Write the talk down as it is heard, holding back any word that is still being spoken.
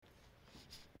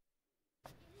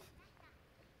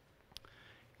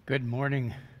Good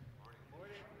morning.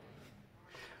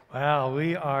 Well,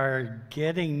 we are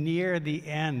getting near the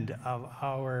end of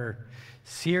our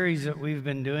series that we've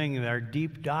been doing, our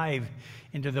deep dive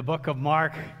into the book of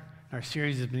Mark. Our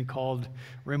series has been called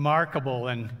Remarkable,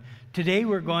 and today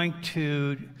we're going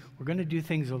to do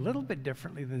things a little bit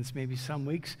differently than maybe some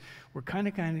weeks. We're kind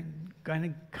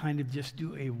of just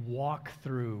do a walk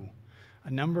through a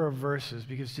number of verses,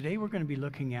 because today we're going to be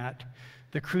looking at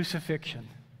the crucifixion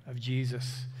of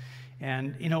Jesus.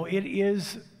 And, it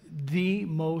is the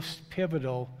most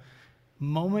pivotal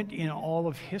moment in all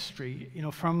of history,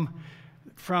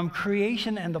 from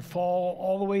creation and the fall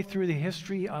all the way through the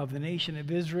history of the nation of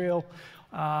Israel.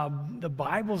 The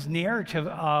Bible's narrative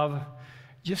of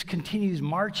just continues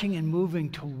marching and moving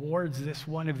towards this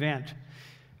one event.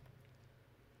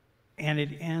 And it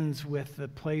ends with the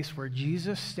place where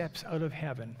Jesus steps out of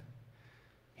heaven.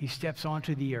 He steps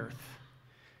onto the earth.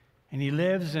 And he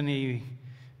lives and he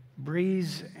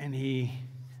breathes and he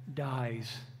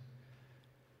dies.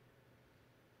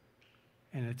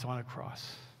 And it's on a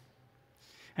cross.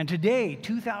 And today,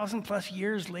 2,000 plus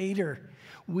years later,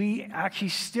 we actually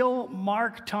still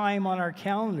mark time on our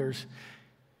calendars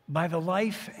by the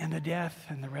life and the death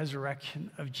and the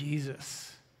resurrection of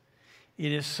Jesus.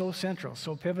 It is so central,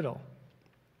 so pivotal.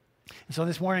 And so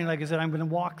this morning, like I said, I'm going to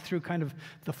walk through kind of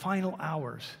the final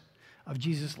hours of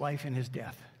Jesus' life and his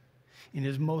death, in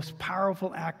his most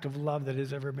powerful act of love that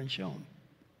has ever been shown.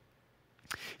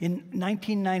 In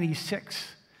 1996,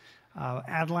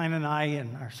 Adeline and I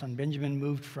and our son Benjamin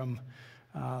moved from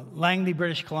Langley,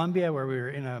 British Columbia, where we were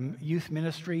in a youth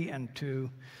ministry, and to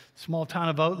a small town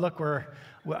of Outlook, where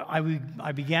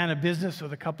I began a business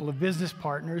with a couple of business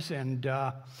partners. And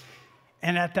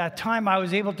at that time, I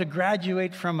was able to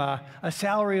graduate from a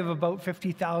salary of about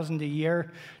 $50,000 a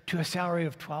year to a salary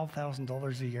of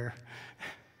 $12,000 a year.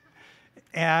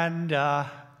 And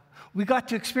we got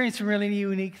to experience some really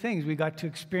unique things. We got to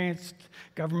experience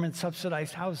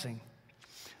government-subsidized housing.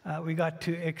 We got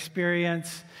to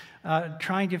experience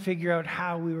trying to figure out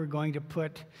how we were going to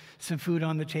put some food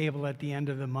on the table at the end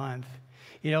of the month.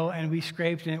 And we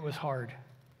scraped, and it was hard,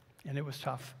 and it was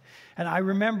tough. And I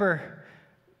remember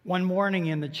one morning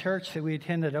in the church that we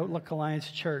attended, Outlook Alliance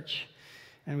Church,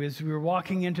 and as we were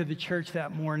walking into the church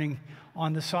that morning,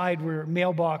 on the side were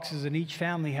mailboxes, and each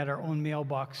family had our own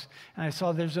mailbox. And I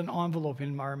saw there's an envelope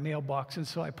in our mailbox, and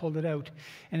so I pulled it out,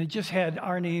 and it just had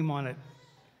our name on it,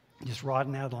 just Rod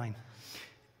and Adeline.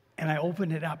 And I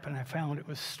opened it up, and I found it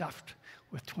was stuffed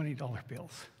with $20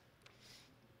 bills.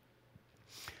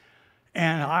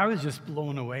 And I was just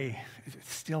blown away. It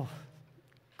still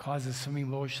causes some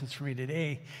emotions for me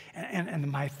today. And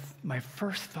my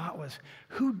first thought was,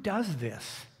 who does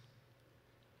this?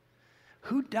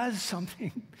 Who does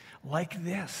something like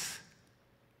this?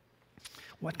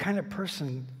 What kind of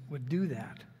person would do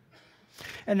that?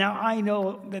 And now I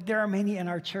know that there are many in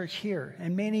our church here,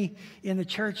 and many in the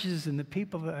churches and the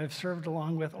people that I've served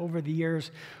along with over the years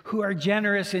who are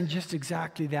generous in just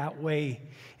exactly that way.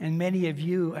 And many of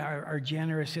you are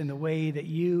generous in the way that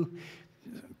you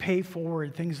pay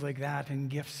forward things like that and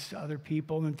gifts to other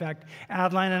people. In fact,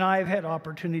 Adeline and I have had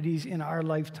opportunities in our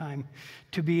lifetime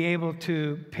to be able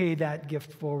to pay that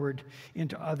gift forward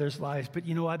into others' lives. But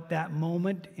you know what? That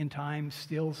moment in time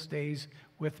still stays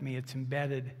with me. It's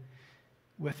embedded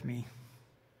with me.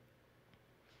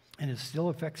 And it still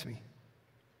affects me.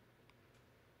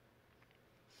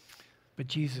 But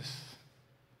Jesus.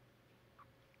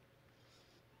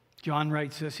 John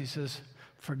writes this, he says,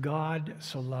 "For God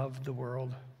so loved the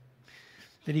world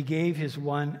that he gave his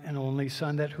one and only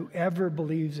Son, that whoever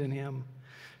believes in him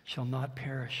shall not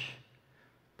perish,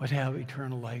 but have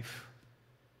eternal life."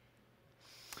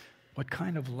 What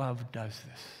kind of love does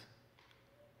this?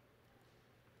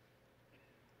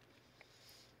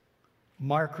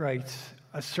 Mark writes,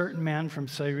 "A certain man from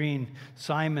Cyrene,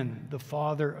 Simon, the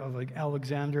father of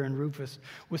Alexander and Rufus,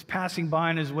 was passing by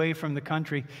on his way from the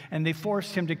country, and they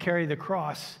forced him to carry the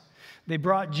cross. They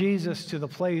brought Jesus to the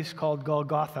place called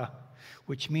Golgotha,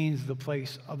 which means the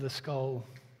place of the skull."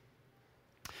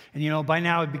 And by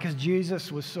now, because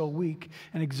Jesus was so weak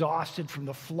and exhausted from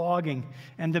the flogging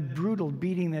and the brutal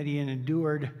beating that he had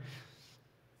endured,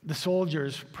 the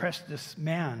soldiers pressed this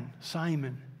man,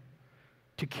 Simon,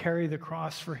 to carry the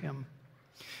cross for him.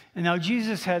 And now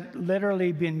Jesus had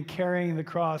literally been carrying the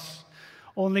cross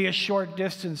only a short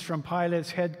distance from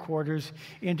Pilate's headquarters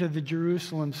into the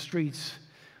Jerusalem streets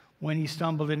when he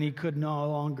stumbled and he could no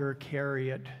longer carry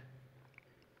it.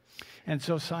 And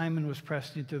so Simon was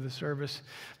pressed into the service.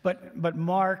 But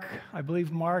Mark, I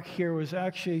believe Mark here was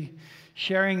actually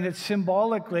sharing that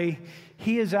symbolically,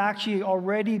 he has actually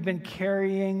already been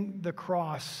carrying the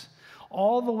cross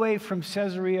all the way from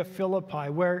Caesarea Philippi,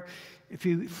 where if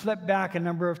you flip back a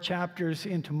number of chapters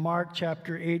into Mark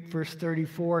chapter 8, verse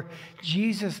 34,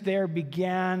 Jesus there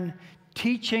began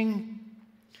teaching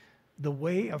the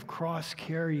way of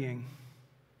cross-carrying.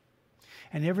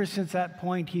 And ever since that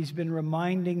point, he's been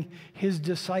reminding his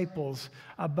disciples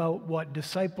about what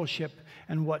discipleship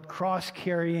and what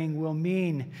cross-carrying will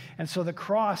mean. And so the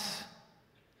cross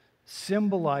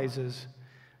symbolizes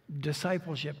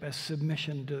discipleship as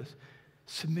submission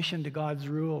to God's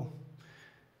rule.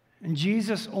 And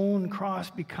Jesus' own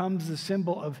cross becomes the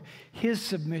symbol of his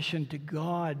submission to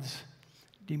God's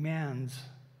demands,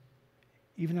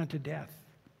 even unto death.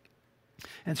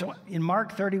 And so in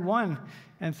Mark 31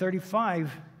 and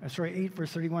 35, 8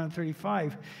 verse 31 and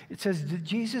 35, it says that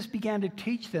Jesus began to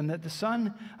teach them that the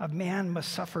Son of Man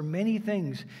must suffer many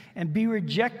things and be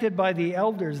rejected by the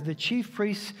elders, the chief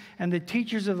priests, and the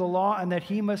teachers of the law, and that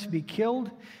he must be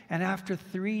killed and after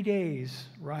 3 days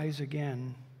rise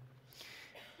again.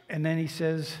 And then he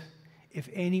says, if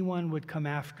anyone would come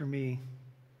after me,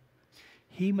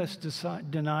 he must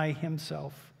deny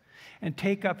himself and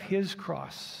take up his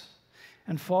cross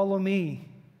and follow me.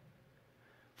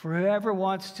 For whoever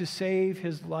wants to save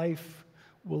his life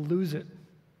will lose it.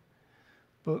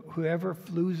 But whoever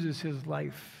loses his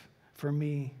life for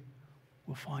me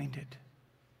will find it.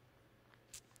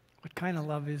 What kind of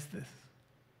love is this?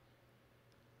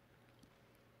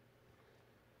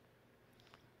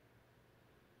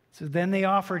 So then they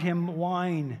offered him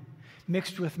wine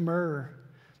mixed with myrrh,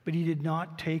 but he did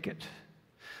not take it.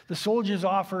 The soldiers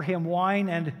offer him wine,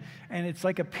 and it's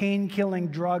like a pain-killing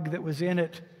drug that was in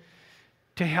it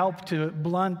to help to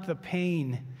blunt the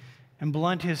pain and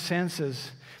blunt his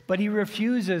senses. But he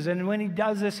refuses, and when he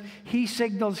does this, he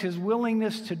signals his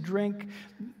willingness to drink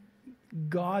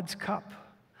God's cup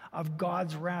of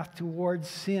God's wrath towards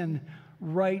sin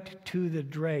right to the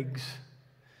dregs.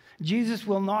 Jesus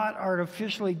will not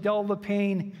artificially dull the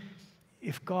pain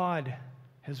if God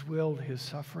has willed his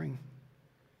suffering.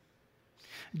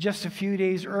 Just a few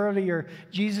days earlier,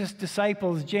 Jesus'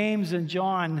 disciples, James and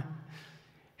John,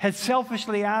 had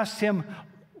selfishly asked him,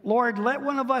 Lord, let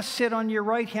one of us sit on your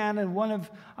right hand and one of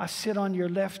us sit on your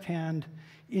left hand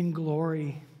in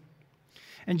glory.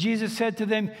 And Jesus said to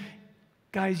them,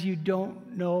 guys, you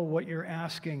don't know what you're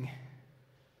asking.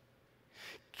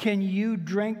 Can you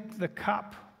drink the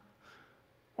cup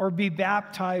or be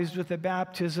baptized with the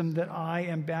baptism that I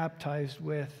am baptized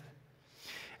with?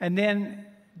 And then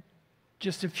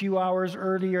just a few hours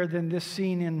earlier than this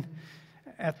scene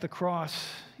at the cross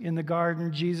in the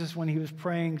garden, Jesus, when he was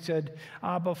praying, said,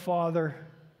 Abba, Father,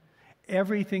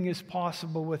 everything is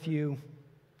possible with you.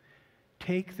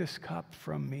 Take this cup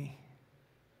from me.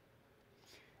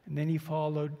 And then he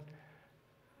followed,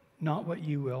 not what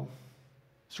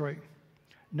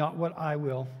I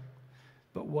will,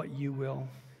 but what you will.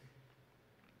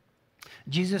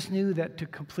 Jesus knew that to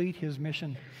complete his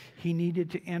mission, he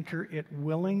needed to enter it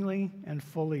willingly and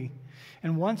fully.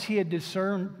 And once he had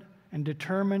discerned and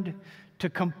determined to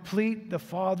complete the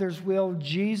Father's will,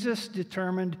 Jesus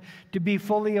determined to be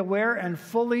fully aware and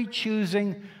fully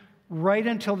choosing right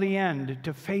until the end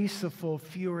to face the full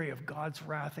fury of God's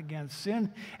wrath against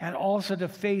sin, and also to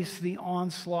face the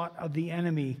onslaught of the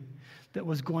enemy that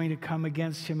was going to come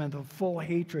against him, and the full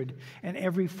hatred and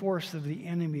every force of the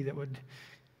enemy that would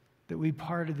be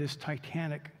part of this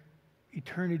titanic,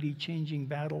 eternity-changing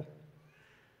battle.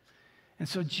 And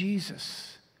so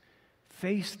Jesus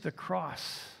faced the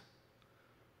cross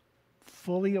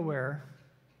fully aware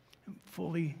and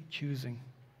fully choosing.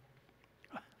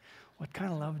 What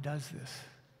kind of love does this?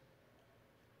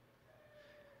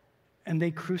 And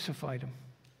they crucified him,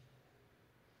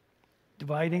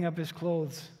 dividing up his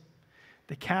clothes.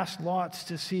 They cast lots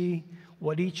to see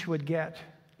what each would get.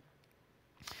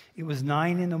 It was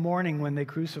 9 a.m. when they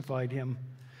crucified him.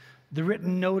 The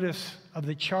written notice of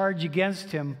the charge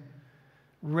against him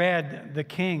read, "The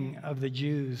King of the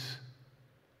Jews."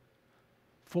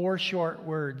 4 short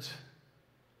words.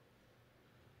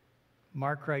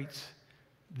 Mark writes,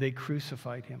 they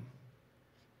crucified him.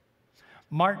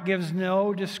 Mark gives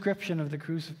no description of the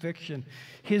crucifixion.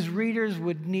 His readers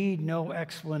would need no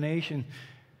explanation.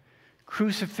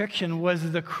 Crucifixion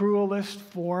was the cruelest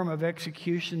form of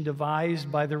execution devised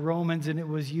by the Romans, and it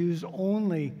was used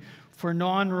only for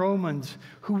non-Romans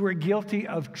who were guilty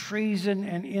of treason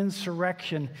and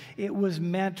insurrection. It was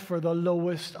meant for the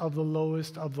lowest of the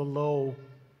lowest of the low.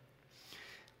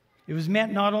 It was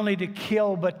meant not only to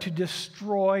kill, but to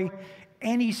destroy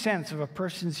any sense of a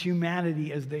person's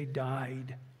humanity as they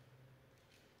died.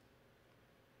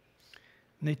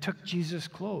 And they took Jesus'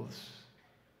 clothes,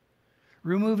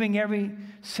 removing every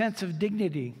sense of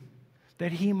dignity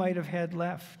that he might have had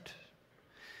left.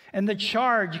 And the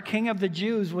charge, King of the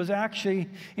Jews, was actually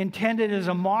intended as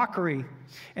a mockery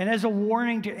and as a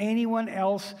warning to anyone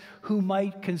else who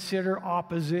might consider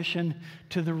opposition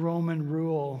to the Roman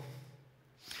rule.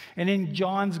 And in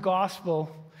John's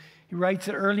Gospel, he writes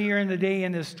that earlier in the day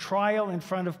in this trial in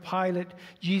front of Pilate,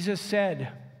 Jesus said,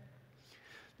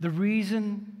 "The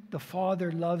reason the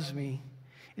Father loves me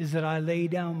is that I lay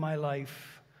down my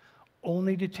life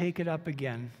only to take it up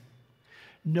again.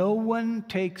 No one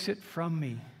takes it from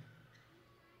me,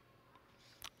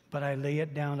 but I lay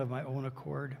it down of my own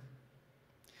accord."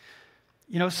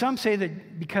 You know, some say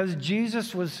that because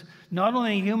Jesus was not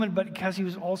only human, but because he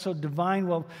was also divine,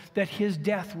 well, that his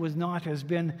death was not has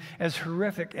been as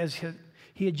horrific as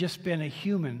he had just been a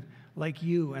human like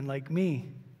you and like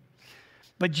me.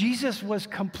 But Jesus was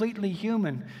completely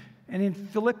human. And in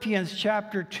Philippians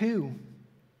chapter 2,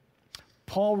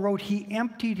 Paul wrote, he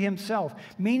emptied himself,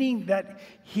 meaning that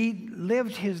he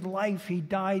lived his life, he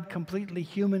died completely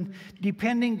human,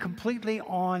 depending completely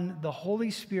on the Holy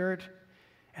Spirit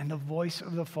and the voice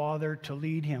of the Father to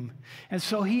lead him. And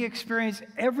so he experienced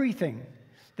everything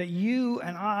that you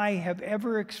and I have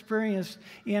ever experienced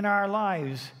in our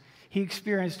lives. He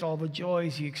experienced all the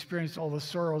joys, he experienced all the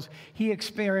sorrows, he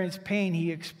experienced pain,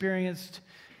 he experienced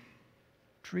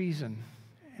treason,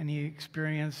 and he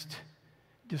experienced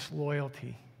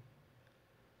disloyalty.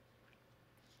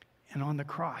 And on the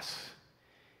cross,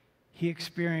 he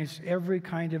experienced every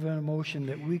kind of an emotion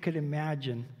that we could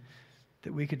imagine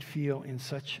that we could feel in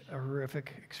such a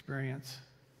horrific experience.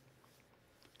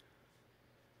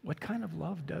 What kind of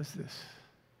love does this?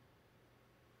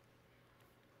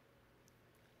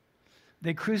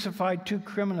 They crucified two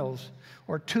criminals,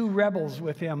 or two rebels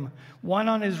with him, one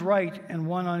on his right and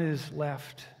one on his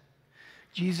left.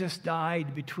 Jesus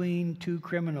died between two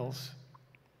criminals.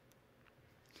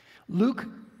 Luke,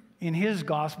 in his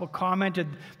gospel, commented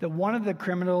that one of the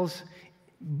criminals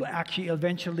actually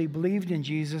eventually believed in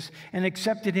Jesus and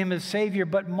accepted him as Savior,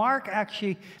 but Mark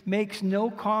actually makes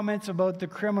no comments about the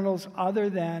criminals other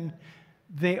than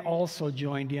they also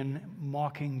joined in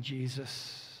mocking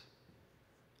Jesus.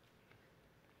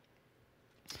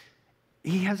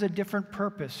 He has a different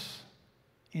purpose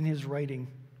in his writing.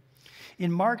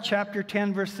 In Mark chapter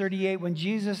 10, verse 38, when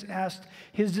Jesus asked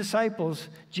his disciples,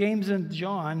 James and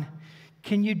John,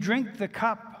 "Can you drink the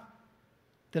cup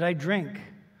that I drink,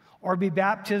 or be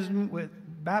baptized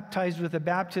with the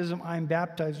baptism I'm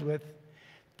baptized with?"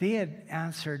 They had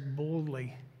answered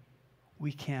boldly,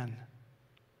 "We can."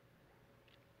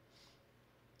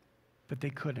 But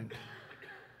they couldn't.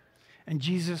 And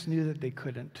Jesus knew that they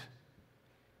couldn't.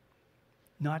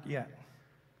 Not yet.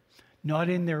 Not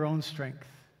in their own strength.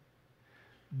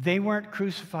 They weren't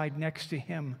crucified next to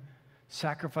him,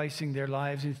 sacrificing their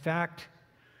lives. In fact,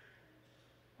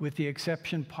 with the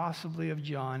exception possibly of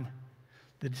John,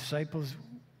 the disciples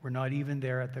were not even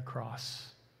there at the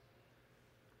cross.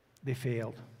 They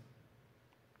failed.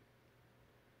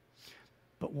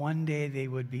 But one day they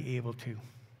would be able to.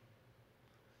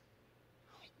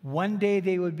 One day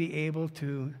they would be able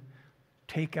to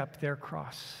take up their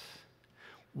cross.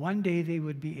 One day they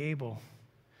would be able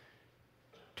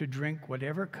to drink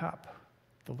whatever cup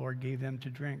the Lord gave them to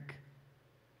drink.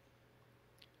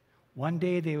 One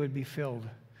day they would be filled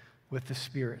with the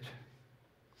Spirit.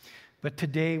 But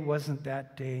today wasn't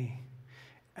that day.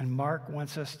 And Mark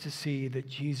wants us to see that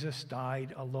Jesus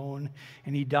died alone,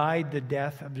 and he died the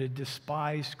death of the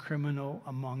despised criminal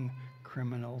among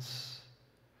criminals.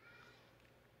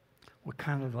 What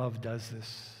kind of love does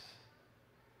this?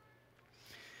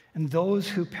 And those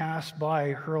who passed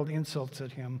by hurled insults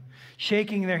at him,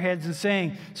 shaking their heads and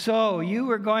saying, "So you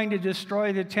were going to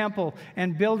destroy the temple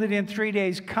and build it in 3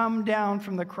 days. Come down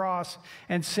from the cross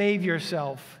and save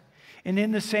yourself." And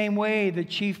in the same way, the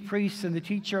chief priests and the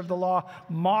teacher of the law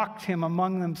mocked him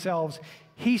among themselves.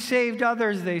 "He saved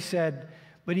others," they said,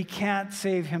 "but he can't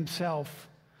save himself.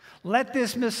 Let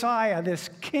this Messiah, this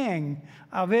King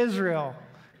of Israel,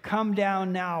 come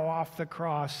down now off the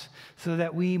cross so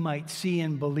that we might see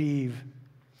and believe."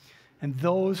 And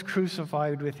those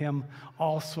crucified with him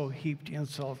also heaped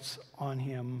insults on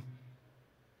him.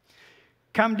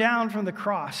 Come down from the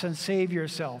cross and save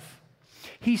yourself.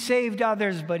 He saved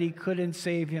others, but he couldn't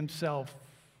save himself.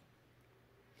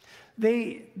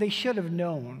 They should have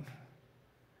known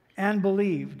and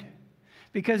believed,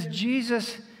 because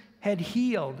Jesus had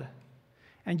healed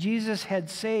and Jesus had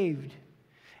saved.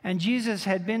 And Jesus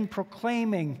had been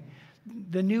proclaiming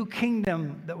the new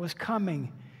kingdom that was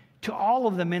coming to all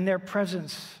of them in their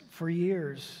presence for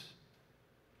years.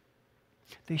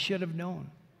 They should have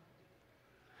known.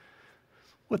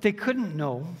 What they couldn't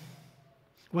know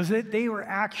was that they were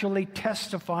actually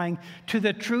testifying to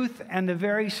the truth and the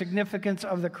very significance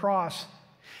of the cross.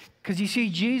 Because you see,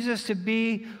 Jesus, to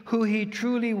be who he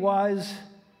truly was,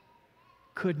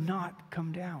 could not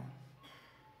come down.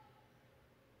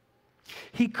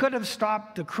 He could have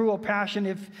stopped the cruel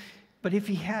passion, but if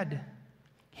he had,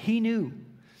 he knew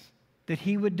that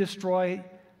he would destroy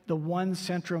the one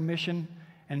central mission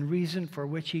and reason for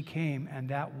which he came, and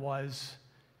that was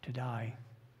to die.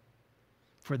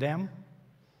 For them,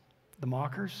 the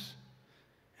mockers,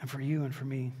 and for you and for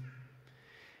me.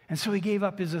 And so he gave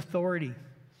up his authority,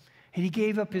 and he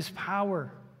gave up his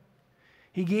power.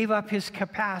 He gave up his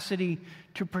capacity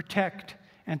to protect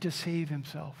and to save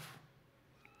himself.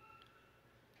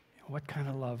 What kind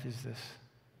of love is this?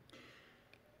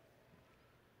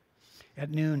 At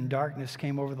noon, darkness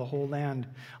came over the whole land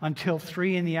until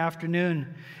 3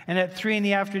 p.m. And at 3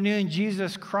 p.m,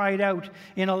 Jesus cried out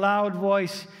in a loud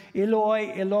voice,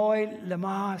 "Eloi, Eloi,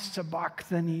 lama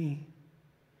sabachthani,"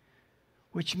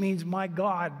 which means, my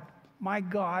God,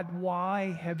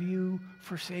 why have you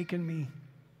forsaken me?"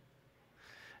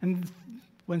 And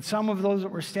when some of those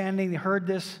that were standing heard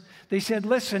this, they said,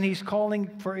 "Listen, he's calling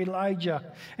for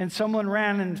Elijah." And someone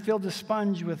ran and filled a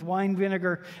sponge with wine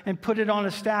vinegar and put it on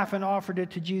a staff and offered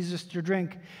it to Jesus to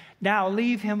drink. "Now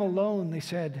leave him alone," they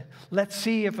said. "Let's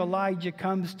see if Elijah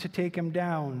comes to take him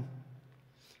down."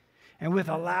 And with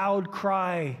a loud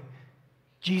cry,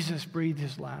 Jesus breathed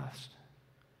his last.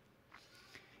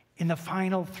 In the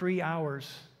final 3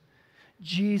 hours,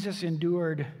 Jesus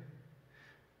endured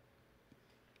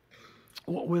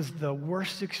what was the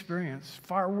worst experience,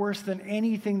 far worse than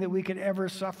anything that we could ever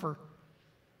suffer.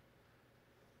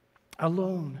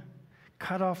 Alone,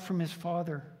 cut off from his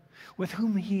Father, with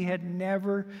whom he had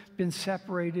never been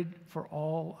separated for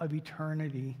all of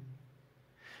eternity,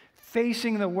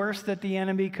 facing the worst that the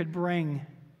enemy could bring,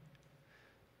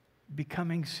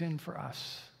 becoming sin for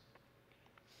us.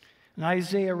 And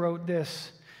Isaiah wrote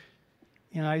this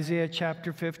in Isaiah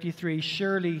chapter 53,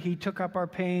 "Surely he took up our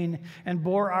pain and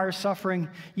bore our suffering,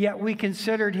 yet we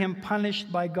considered him punished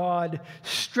by God,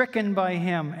 stricken by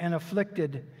him and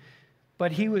afflicted.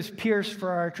 But he was pierced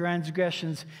for our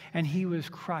transgressions, and he was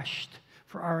crushed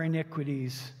for our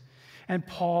iniquities." And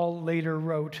Paul later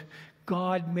wrote,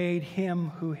 "God made him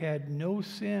who had no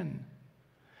sin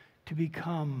to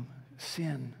become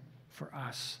sin for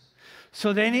us,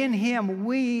 so that in him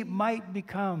we might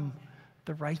become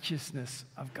the righteousness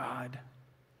of God."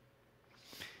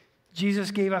 Jesus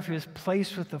gave up his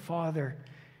place with the Father,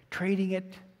 trading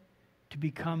it to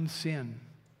become sin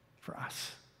for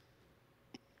us.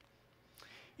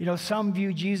 You know, some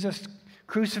view Jesus'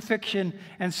 crucifixion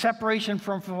and separation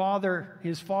from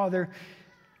his Father,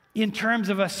 in terms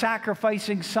of a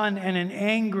sacrificing son and an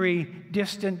angry,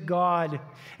 distant God.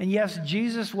 And yes,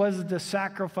 Jesus was the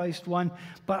sacrificed one,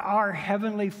 but our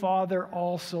Heavenly Father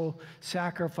also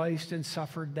sacrificed and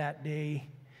suffered that day.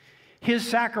 His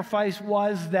sacrifice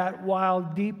was that while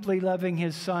deeply loving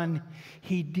his Son,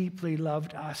 he deeply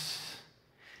loved us,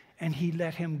 and he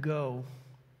let him go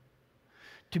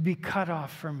to be cut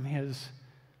off from his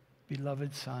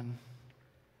beloved Son.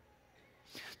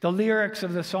 The lyrics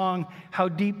of the song, "How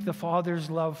Deep the Father's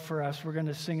Love for Us," we're going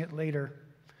to sing it later,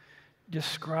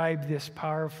 describe this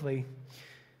powerfully.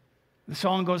 The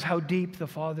song goes, "How deep the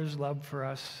Father's love for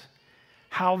us,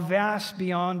 how vast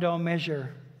beyond all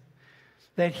measure,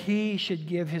 that he should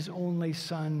give his only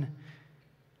Son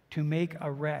to make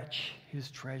a wretch his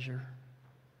treasure.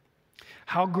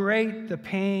 How great the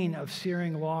pain of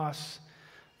searing loss,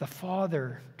 the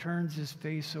Father turns his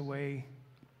face away,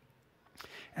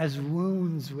 as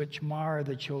wounds which mar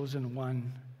the chosen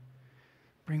one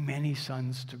bring many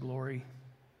sons to glory."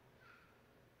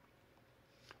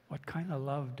 What kind of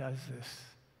love does this?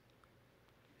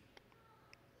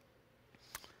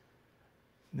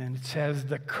 And then it says,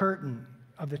 "The curtain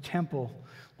of the temple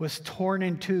was torn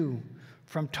in two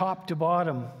from top to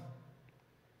bottom."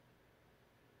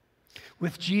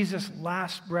 With Jesus'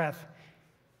 last breath,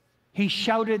 he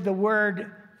shouted the word,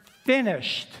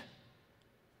 "Finished."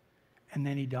 And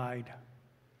then he died.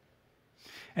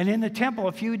 And in the temple,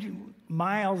 a few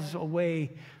miles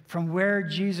away from where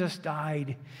Jesus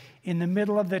died, in the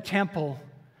middle of the temple,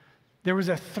 there was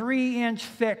a 3-inch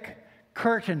thick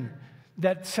curtain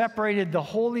that separated the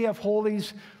Holy of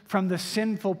Holies from the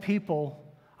sinful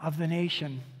people of the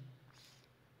nation.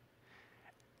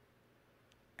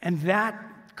 And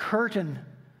that curtain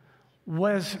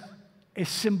was a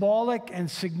symbolic and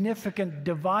significant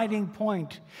dividing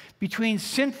point between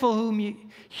sinful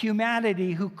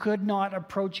humanity who could not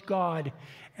approach God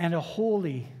and a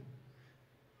holy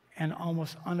and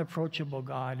almost unapproachable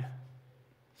God.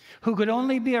 who could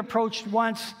only be approached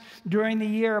once during the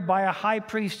year by a high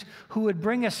priest who would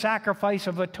bring a sacrifice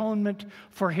of atonement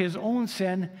for his own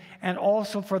sin and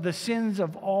also for the sins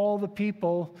of all the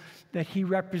people that he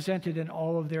represented in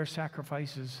all of their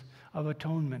sacrifices of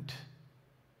atonement.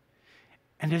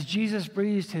 And as Jesus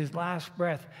breathed his last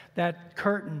breath, that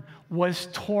curtain was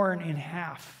torn in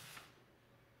half.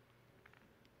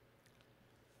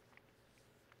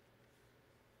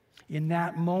 In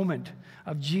that moment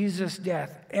of Jesus'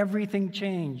 death, everything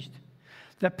changed.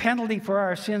 The penalty for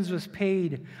our sins was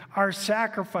paid. Our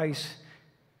sacrifice,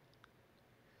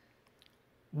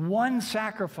 one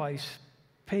sacrifice,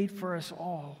 paid for us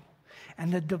all.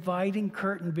 And the dividing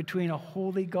curtain between a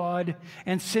holy God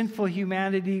and sinful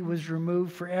humanity was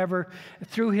removed forever.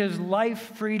 Through his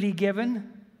life freely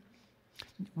given,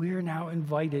 we are now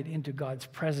invited into God's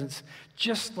presence.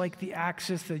 Just like the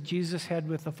access that Jesus had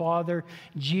with the Father,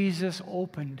 Jesus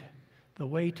opened the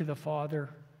way to the Father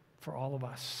for all of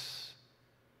us.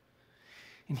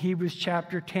 In Hebrews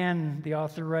chapter 10, the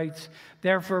author writes,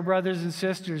 "Therefore, brothers and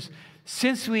sisters,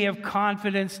 since we have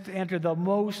confidence to enter the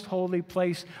most holy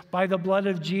place by the blood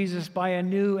of Jesus, by a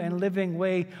new and living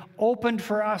way opened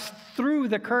for us through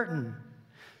the curtain,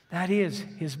 that is,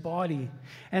 his body.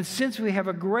 And since we have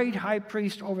a great high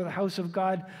priest over the house of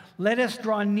God, let us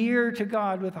draw near to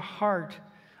God with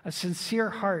a sincere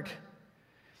heart,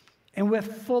 and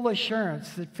with full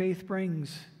assurance that faith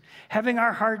brings, having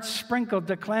our hearts sprinkled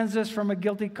to cleanse us from a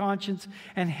guilty conscience,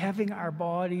 and having our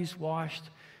bodies washed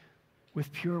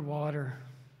with pure water.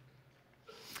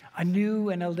 A new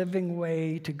and a living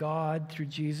way to God through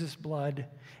Jesus' blood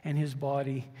and his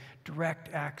body, direct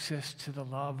access to the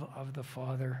love of the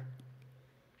Father."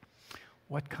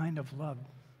 What kind of love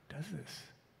does this?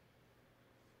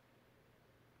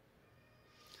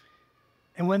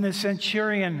 And when the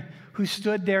centurion who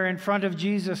stood there in front of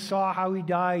Jesus saw how he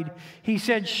died, he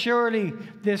said, "Surely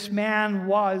this man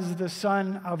was the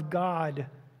Son of God."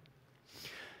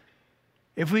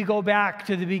 If we go back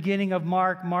to the beginning of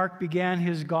Mark, Mark began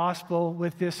his gospel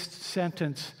with this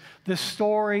sentence: the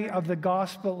story of the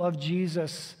gospel of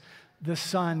Jesus, the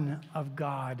Son of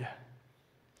God.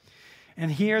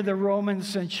 And here the Roman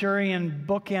centurion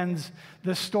bookends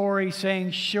the story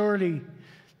saying, "Surely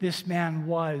this man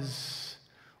was,"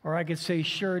 or I could say,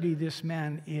 "Surely this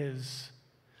man is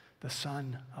the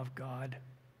Son of God."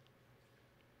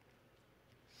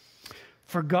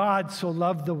 For God so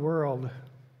loved the world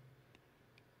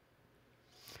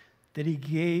that he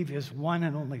gave his one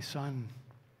and only Son,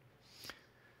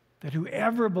 that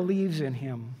whoever believes in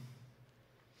him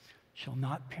shall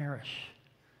not perish,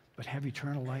 but have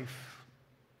eternal life.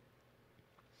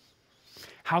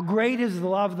 How great is the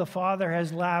love the Father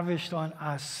has lavished on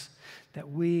us, that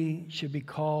we should be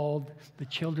called the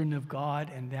children of God,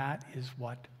 and that is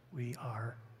what we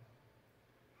are.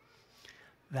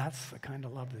 That's the kind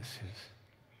of love this is.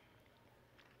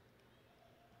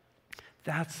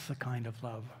 That's the kind of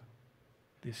love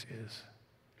this is.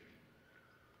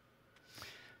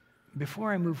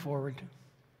 Before I move forward,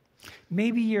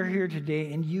 maybe you're here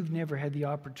today and you've never had the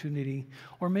opportunity,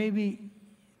 or maybe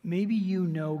you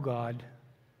know God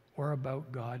or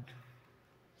about God,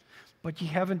 but you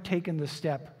haven't taken the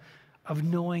step of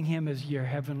knowing him as your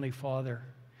heavenly Father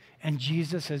and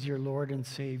Jesus as your Lord and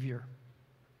Savior.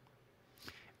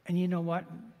 And you know what?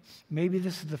 Maybe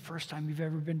this is the first time you've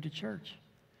ever been to church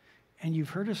and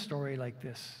you've heard a story like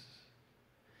this.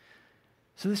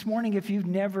 So this morning, if you've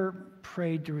never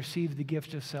prayed to receive the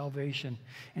gift of salvation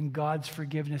and God's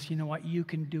forgiveness, you know what? You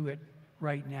can do it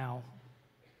right now.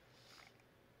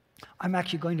 I'm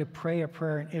actually going to pray a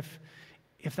prayer, and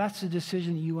if that's the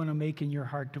decision that you want to make in your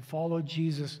heart, to follow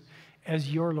Jesus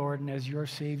as your Lord and as your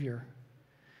Savior,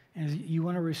 and you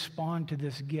want to respond to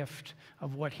this gift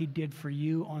of what he did for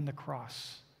you on the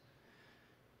cross,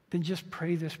 then just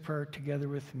pray this prayer together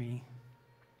with me.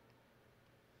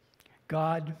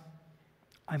 God,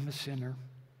 I'm a sinner.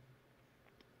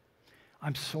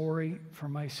 I'm sorry for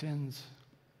my sins.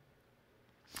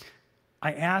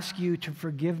 I ask you to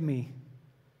forgive me.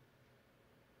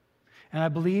 And I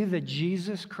believe that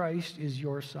Jesus Christ is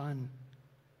your Son.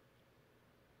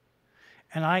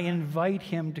 And I invite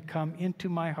him to come into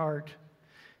my heart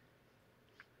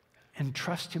and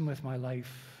trust him with my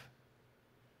life.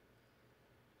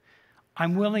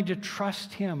 I'm willing to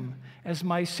trust him as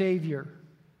my Savior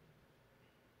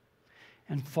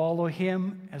and follow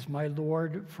him as my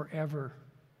Lord forever.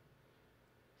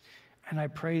 And I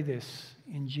pray this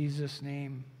in Jesus'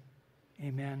 name.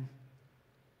 Amen.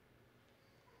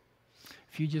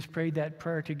 If you just prayed that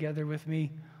prayer together with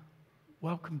me,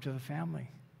 welcome to the family.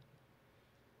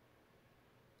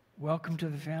 Welcome to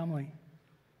the family.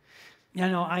 You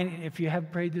know, if you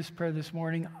have prayed this prayer this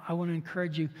morning, I want to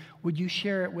encourage you, would you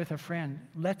share it with a friend?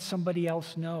 Let somebody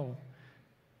else know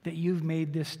that you've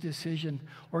made this decision.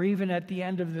 Or even at the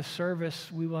end of the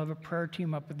service, we will have a prayer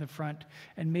team up in the front,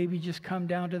 and maybe just come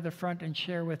down to the front and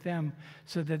share with them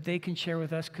so that they can share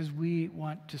with us, because we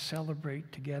want to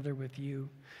celebrate together with you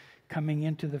coming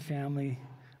into the family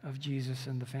of Jesus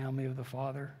and the family of the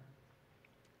Father.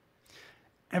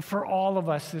 And for all of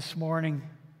us this morning,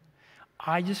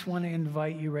 I just want to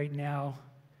invite you right now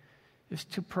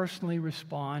just to personally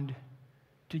respond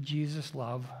to Jesus'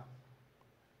 love.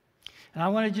 And I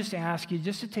want to just ask you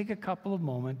just to take a couple of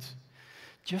moments,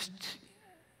 just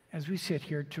as we sit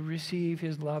here, to receive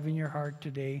his love in your heart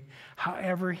today,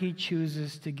 however he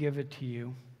chooses to give it to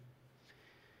you.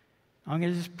 I'm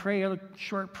going to just pray a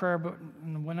short prayer, but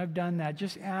when I've done that,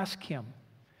 just ask him,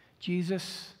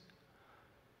 Jesus,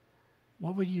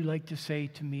 what would you like to say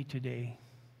to me today?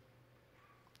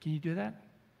 Can you do that?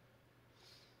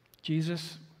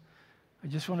 Jesus, I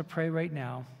just want to pray right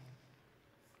now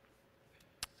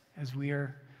as we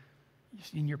are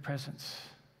just in your presence.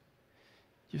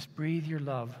 Just breathe your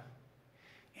love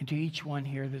into each one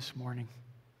here this morning.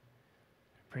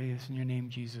 I pray this in your name,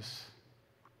 Jesus.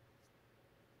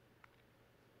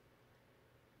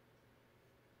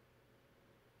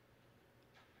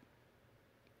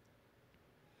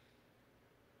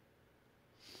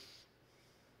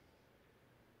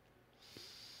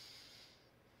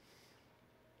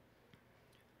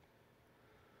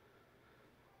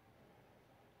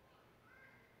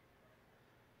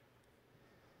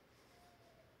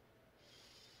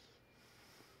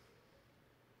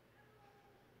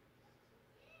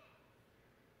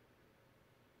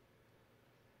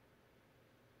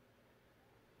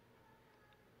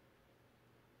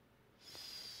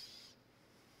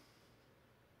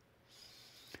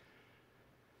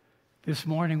 This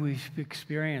morning we've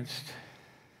experienced,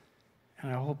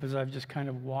 and I hope as I've just kind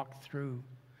of walked through,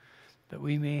 that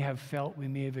we may have felt, we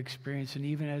may have experienced, and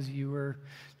even as you were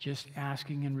just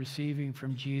asking and receiving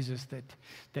from Jesus,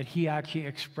 that he actually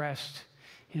expressed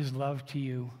his love to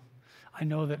you. I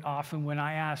know that often when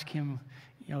I ask him,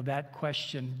 that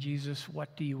question, Jesus,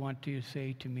 what do you want to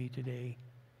say to me today?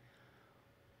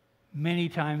 Many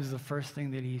times the first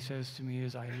thing that he says to me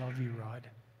is, I love you, Rod.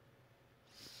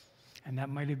 And that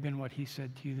might have been what he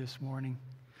said to you this morning.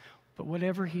 But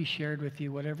whatever he shared with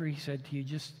you, whatever he said to you,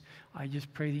 I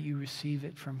just pray that you receive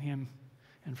it from him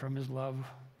and from his love.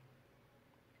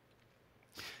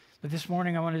 But this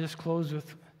morning I want to just close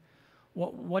with,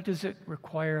 what does it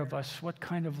require of us? What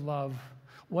kind of love?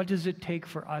 What does it take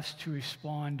for us to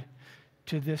respond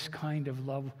to this kind of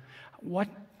love?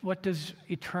 What does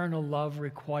eternal love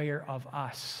require of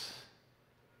us?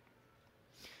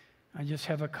 I just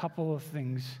have a couple of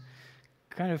things,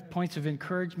 kind of points of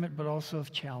encouragement, but also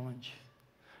of challenge.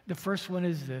 The first one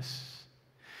is this: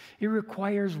 it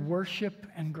requires worship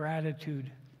and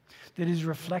gratitude that is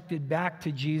reflected back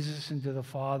to Jesus and to the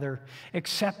Father,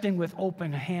 accepting with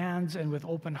open hands and with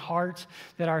open hearts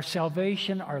that our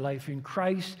salvation, our life in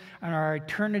Christ, and our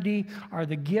eternity are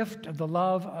the gift of the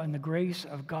love and the grace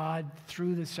of God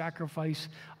through the sacrifice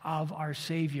of our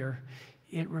Savior.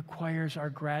 It requires our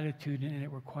gratitude and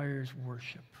it requires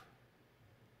worship.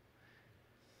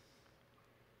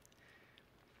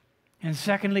 And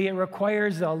secondly, it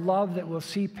requires a love that will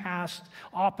see past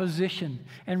opposition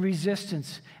and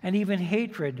resistance and even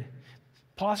hatred,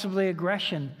 possibly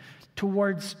aggression,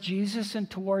 towards Jesus and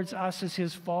towards us as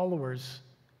his followers.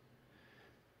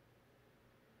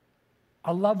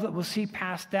 A love that will see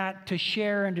past that to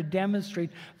share and to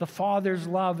demonstrate the Father's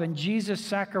love and Jesus'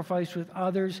 sacrifice with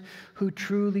others who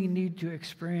truly need to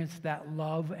experience that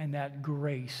love and that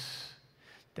grace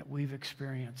that we've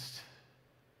experienced.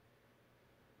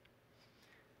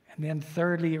 And then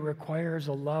thirdly, it requires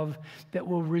a love that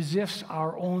will resist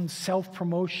our own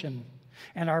self-promotion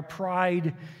and our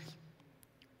pride.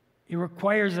 It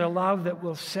requires a love that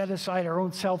will set aside our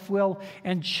own self-will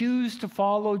and choose to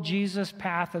follow Jesus'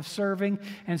 path of serving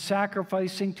and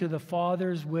sacrificing to the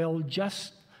Father's will,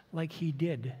 just like he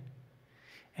did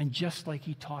and just like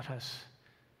he taught us.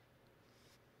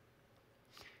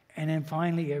 And then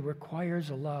finally, it requires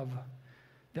a love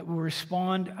that will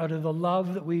respond out of the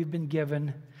love that we've been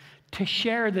given to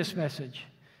share this message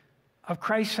of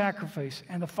Christ's sacrifice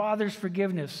and the Father's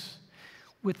forgiveness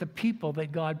with the people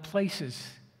that God places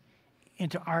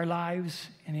into our lives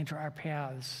and into our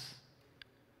paths.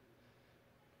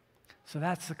 So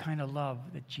that's the kind of love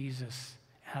that Jesus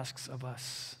asks of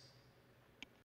us.